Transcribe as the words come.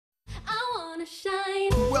gonna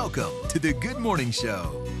shine. Welcome to the Good Morning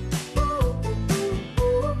Show.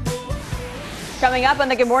 Coming up on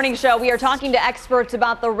the Good Morning Show, we are talking to experts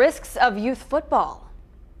about the risks of youth football.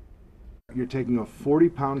 You're taking a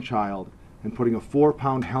 40-pound child and putting a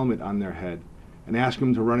 4-pound helmet on their head and asking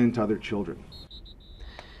them to run into other children.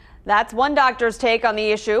 That's one doctor's take on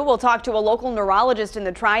the issue. We'll talk to a local neurologist in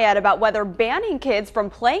the Triad about whether banning kids from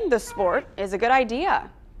playing the sport is a good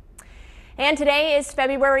idea. And today is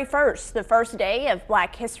February 1st, the first day of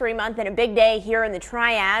Black History Month and a big day here in the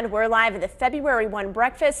Triad. We're live at the February 1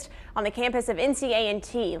 breakfast on the campus of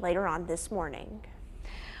NCA&T later on this morning.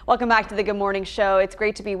 Welcome back to the Good Morning Show. It's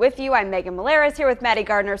great to be with you. I'm Megan Malaris here with Maddie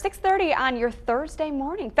Gardner, 6:30 on your Thursday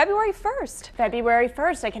morning, February 1st. February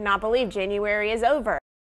 1st, I cannot believe January is over.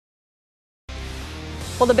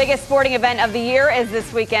 Well, the biggest sporting event of the year is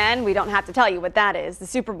this weekend. We don't have to tell you what that is. The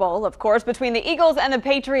Super Bowl, of course, between the Eagles and the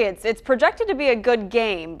Patriots. It's projected to be a good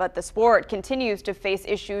game, but the sport continues to face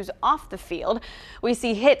issues off the field. We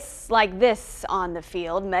see hits like this on the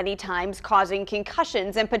field, many times causing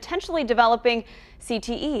concussions and potentially developing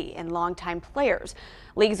CTE in longtime players.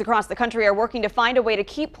 Leagues across the country are working to find a way to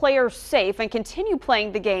keep players safe and continue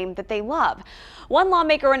playing the game that they love. One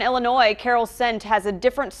lawmaker in Illinois, Carol Sent, has a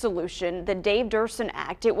different solution, the Dave Durson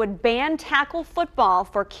Act. It would ban tackle football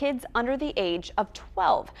for kids under the age of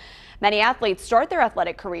 12. Many athletes start their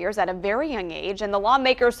athletic careers at a very young age, and the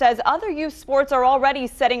lawmaker says other youth sports are already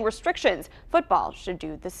setting restrictions. Football should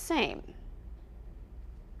do the same.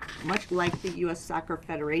 Much like the U.S. Soccer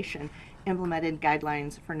Federation implemented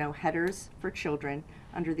guidelines for no headers for children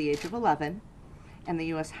under the age of 11, and the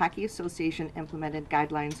U.S. Hockey Association implemented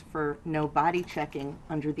guidelines for no body checking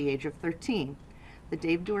under the age of 13. The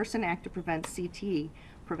Dave Durson Act to prevent CTE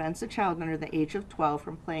prevents a child under the age of 12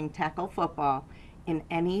 from playing tackle football in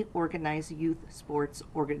any organized youth sports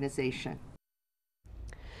organization.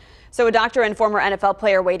 So a doctor and former NFL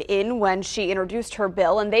player weighed in when she introduced her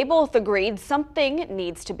bill, and they both agreed something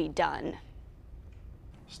needs to be done.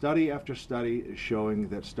 Study after study is showing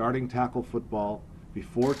that starting tackle football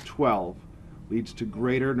before 12 leads to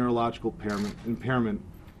greater neurological impairment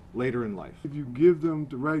later in life. If you give them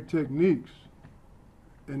the right techniques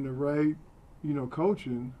and the right,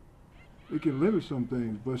 coaching, it can limit some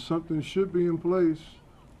things, but something should be in place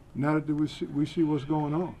now that we see what's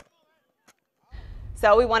going on.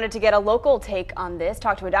 So we wanted to get a local take on this,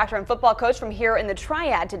 talk to a doctor and football coach from here in the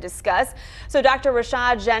Triad to discuss. So Dr.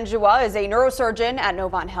 Rashad Janjua is a neurosurgeon at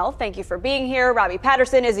Novant Health. Thank you for being here. Robbie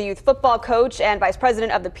Patterson is a youth football coach and vice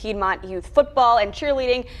president of the Piedmont Youth Football and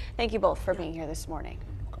Cheerleading. Thank you both for being here this morning.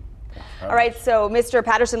 All right, so Mr.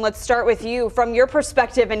 Patterson, let's start with you. From your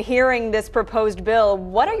perspective and hearing this proposed bill,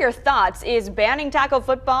 what are your thoughts? Is banning tackle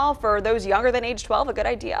football for those younger than age 12 a good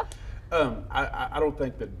idea? I don't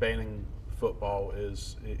think that banning football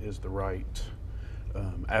is the right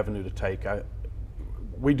avenue to take.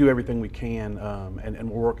 We do everything we can, and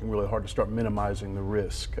we're working really hard to start minimizing the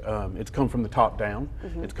risk. It's come from the top down.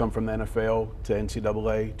 It's come from the NFL to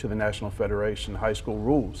NCAA to the National Federation, high school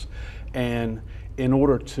rules, and in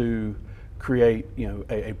order to create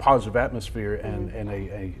a positive atmosphere and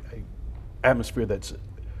a atmosphere that's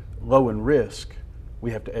low in risk, we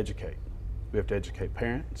have to educate. We have to educate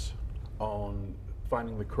parents on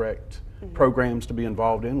finding the correct programs to be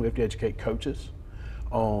involved in. We have to educate coaches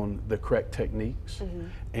on the correct techniques,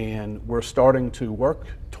 and we're starting to work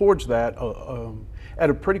towards that at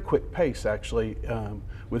a pretty quick pace, actually,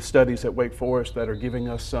 with studies at Wake Forest that are giving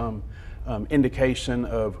us some indication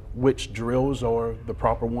of which drills are the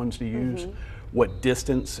proper ones to use, what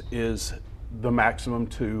distance is the maximum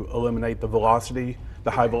to eliminate the velocity,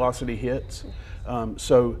 the high velocity hits.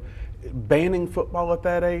 So banning football at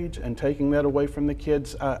that age and taking that away from the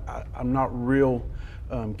kids, I'm not real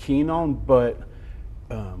keen on, but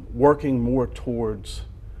working more towards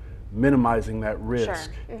minimizing that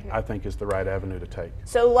risk, I think, is the right avenue to take.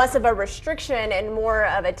 So less of a restriction and more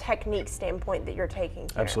of a technique standpoint that you're taking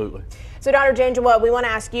here. Absolutely. So Dr. Janjua, we want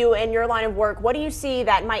to ask you, in your line of work, what do you see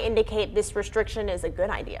that might indicate this restriction is a good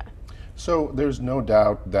idea? So there's no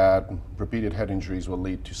doubt that repeated head injuries will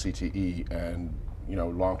lead to CTE and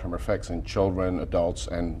long-term effects in children, adults,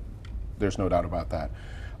 and there's no doubt about that.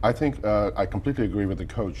 I think I completely agree with the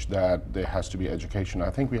coach that there has to be education. I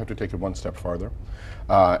think we have to take it one step farther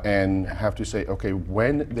and have to say, okay,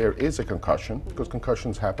 when there is a concussion, because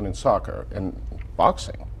concussions happen in soccer and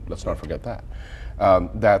boxing, let's not forget that,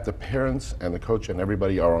 that the parents and the coach and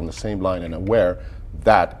everybody are on the same line and aware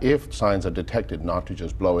that if signs are detected, not to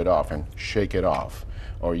just blow it off and shake it off,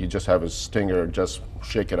 or you just have a stinger, just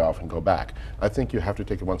shake it off and go back. I think you have to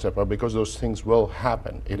take it one step up because those things will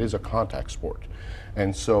happen. It is a contact sport.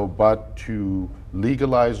 And so, but to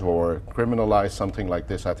legalize or criminalize something like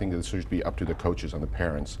this, I think this should be up to the coaches and the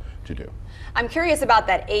parents to do. I'm curious about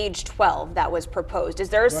that age 12 that was proposed. Is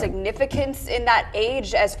there a significance in that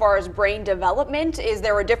age as far as brain development? Is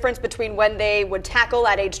there a difference between when they would tackle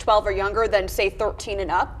at age 12 or younger than, say, 13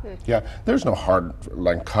 and up? Yeah, there's no hard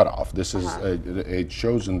line cutoff. This is a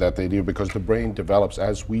chosen that they do because the brain develops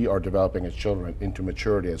as we are developing as children into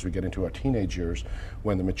maturity, as we get into our teenage years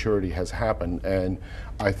when the maturity has happened. And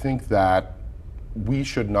I think that we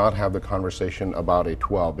should not have the conversation about a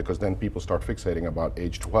 12 because then people start fixating about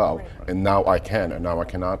age 12 and now I can and now I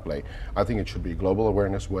cannot play. I think it should be global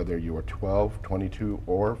awareness whether you are 12, 22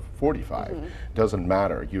 or 45. Doesn't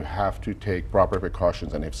matter. You have to take proper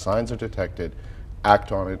precautions and if signs are detected,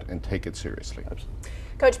 act on it and take it seriously.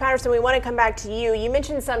 Coach Patterson, we want to come back to you. You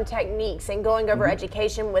mentioned some techniques and going over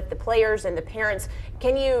education with the players and the parents.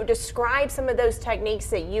 Can you describe some of those techniques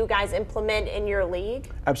that you guys implement in your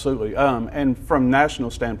league? Absolutely. And from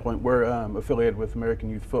national standpoint, we're affiliated with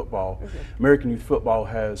American Youth Football. American Youth Football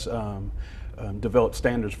has developed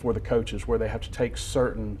standards for the coaches where they have to take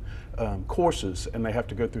certain courses and they have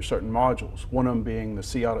to go through certain modules. One of them being the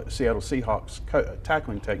Seattle Seahawks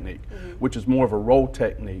tackling technique, which is more of a roll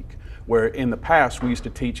technique, where in the past we used to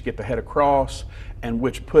teach get the head across and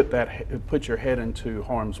which put your head into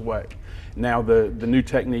harm's way. Now the new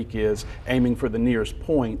technique is aiming for the nearest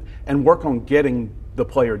point and work on getting the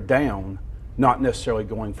player down, not necessarily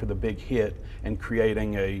going for the big hit and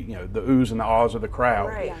creating the oohs and the ahs of the crowd.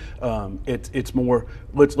 Right. It's more,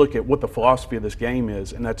 let's look at what the philosophy of this game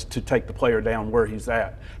is, and that's to take the player down where he's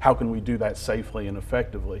at. How can we do that safely and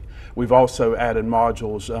effectively? We've also added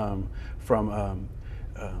modules from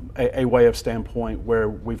a way of standpoint where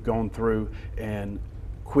we've gone through and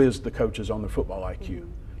quizzed the coaches on their football IQ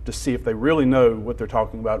to see if they really know what they're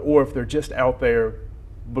talking about or if they're just out there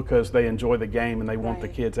because they enjoy the game and they want the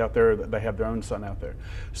kids out there, that they have their own son out there.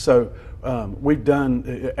 So we've done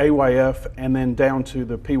AYF and then down to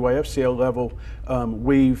the PYFCL level,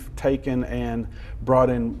 we've taken and brought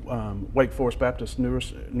in Wake Forest Baptist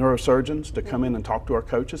neurosurgeons to come in and talk to our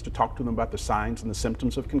coaches, to talk to them about the signs and the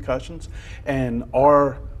symptoms of concussions. And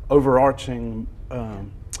our overarching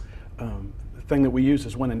thing that we use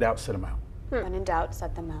is when in doubt, sit them out. When in doubt,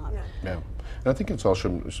 set them out. Yeah. And I think it's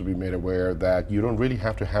also should be made aware that you don't really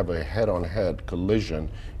have to have a head-on-head collision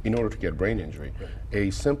in order to get brain injury.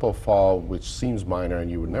 A simple fall, which seems minor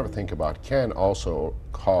and you would never think about, can also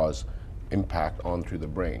cause impact onto the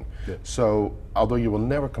brain. So although you will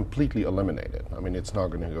never completely eliminate it, I mean, it's not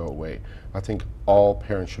going to go away, I think all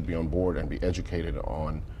parents should be on board and be educated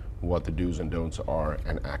on what the do's and don'ts are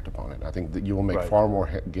and act upon it. I think that you will make far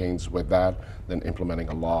more gains with that than implementing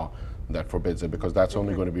a law that forbids it, because that's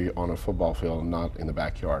only going to be on a football field, not in the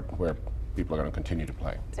backyard where people are going to continue to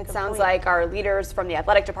play. It sounds like our leaders from the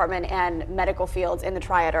athletic department and medical fields in the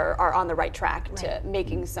triad are on the right track to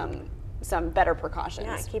making some better precautions.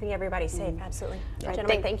 Yeah, keeping everybody safe, absolutely.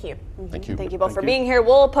 Gentlemen, thank you. Thank you. Thank you both for being here.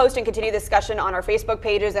 We'll post and continue discussion on our Facebook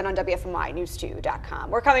pages and on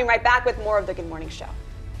WFMYnews2.com. We're coming right back with more of the Good Morning Show.